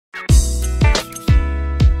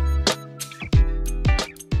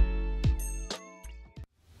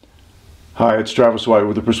Hi, it's Travis White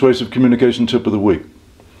with the Persuasive Communication Tip of the Week.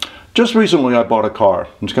 Just recently I bought a car.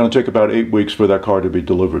 It's going to take about 8 weeks for that car to be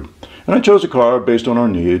delivered. And I chose a car based on our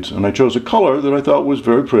needs, and I chose a color that I thought was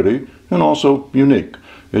very pretty and also unique.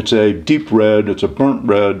 It's a deep red, it's a burnt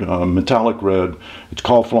red, metallic red. It's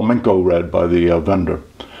called flamenco red by the vendor.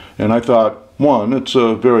 And I thought, one, it's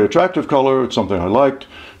a very attractive color, it's something I liked,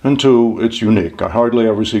 and two, it's unique. I hardly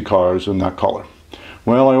ever see cars in that color.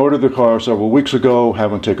 Well, I ordered the car several weeks ago,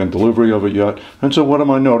 haven't taken delivery of it yet, and so what am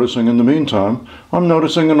I noticing in the meantime? I'm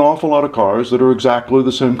noticing an awful lot of cars that are exactly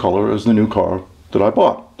the same color as the new car that I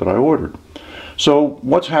bought, that I ordered. So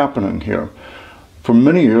what's happening here? For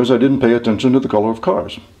many years I didn't pay attention to the color of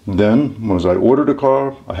cars. Then, as I ordered a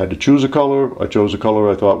car, I had to choose a color. I chose a color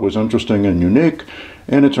I thought was interesting and unique,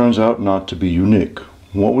 and it turns out not to be unique.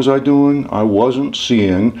 What was I doing? I wasn't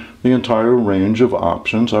seeing the entire range of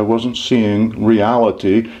options. I wasn't seeing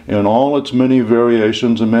reality in all its many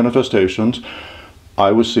variations and manifestations.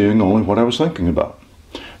 I was seeing only what I was thinking about.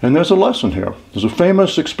 And there's a lesson here. There's a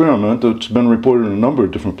famous experiment that's been reported in a number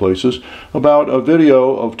of different places about a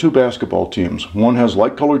video of two basketball teams. One has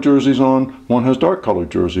light colored jerseys on, one has dark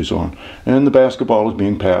colored jerseys on, and the basketball is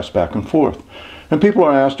being passed back and forth. And people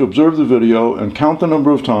are asked to observe the video and count the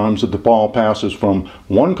number of times that the ball passes from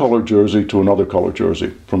one colored jersey to another colored jersey,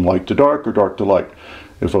 from light to dark or dark to light.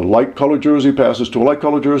 If a light colored jersey passes to a light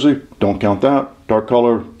colored jersey, don't count that. Dark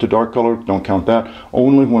color to dark color, don't count that.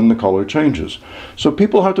 Only when the color changes. So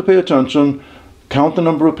people have to pay attention, count the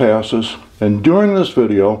number of passes, and during this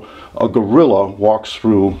video, a gorilla walks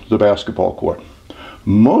through the basketball court.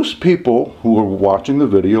 Most people who are watching the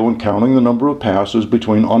video and counting the number of passes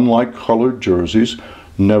between unlike colored jerseys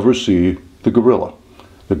never see the gorilla.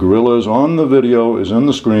 The gorilla is on the video, is in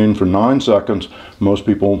the screen for 9 seconds. Most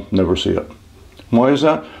people never see it. Why is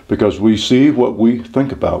that? Because we see what we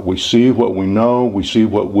think about. We see what we know. We see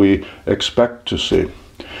what we expect to see.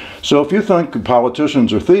 So if you think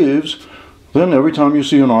politicians are thieves, then every time you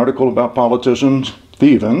see an article about politicians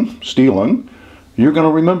thieving, stealing, you're going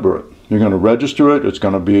to remember it. You're going to register it, it's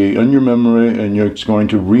going to be in your memory, and it's going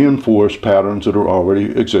to reinforce patterns that are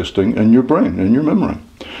already existing in your brain, in your memory.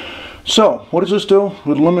 So, what does this do?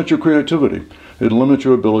 It limits your creativity. It limits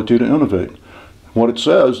your ability to innovate. What it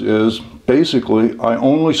says is, basically, I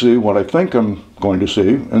only see what I think I'm going to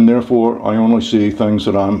see, and therefore I only see things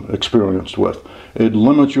that I'm experienced with. It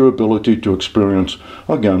limits your ability to experience,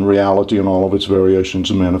 again, reality in all of its variations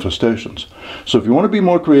and manifestations. So if you want to be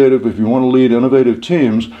more creative, if you want to lead innovative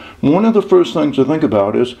teams, one of the first things to think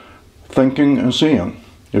about is thinking and seeing.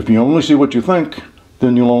 If you only see what you think,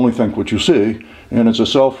 then you'll only think what you see, and it's a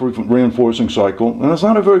self-reinforcing cycle, and it's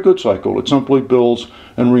not a very good cycle. It simply builds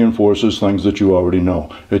and reinforces things that you already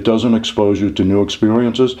know. It doesn't expose you to new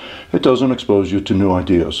experiences. It doesn't expose you to new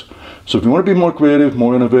ideas. So if you want to be more creative,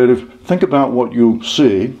 more innovative, think about what you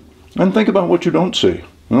see, and think about what you don't see.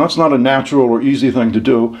 And that's not a natural or easy thing to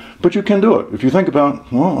do, but you can do it. If you think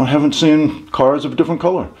about, well, I haven't seen cars of a different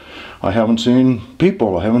color. I haven't seen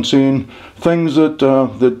people. I haven't seen things that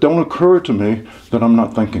don't occur to me that I'm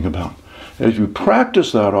not thinking about. As you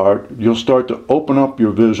practice that art, you'll start to open up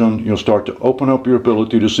your vision. You'll start to open up your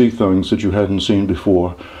ability to see things that you hadn't seen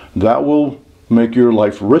before. That will make your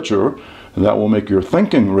life richer. That will make your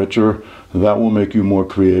thinking richer. That will make you more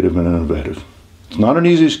creative and innovative. It's not an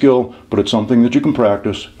easy skill, but it's something that you can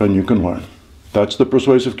practice and you can learn. That's the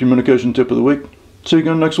Persuasive Communication Tip of the Week. See you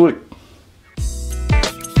again next week.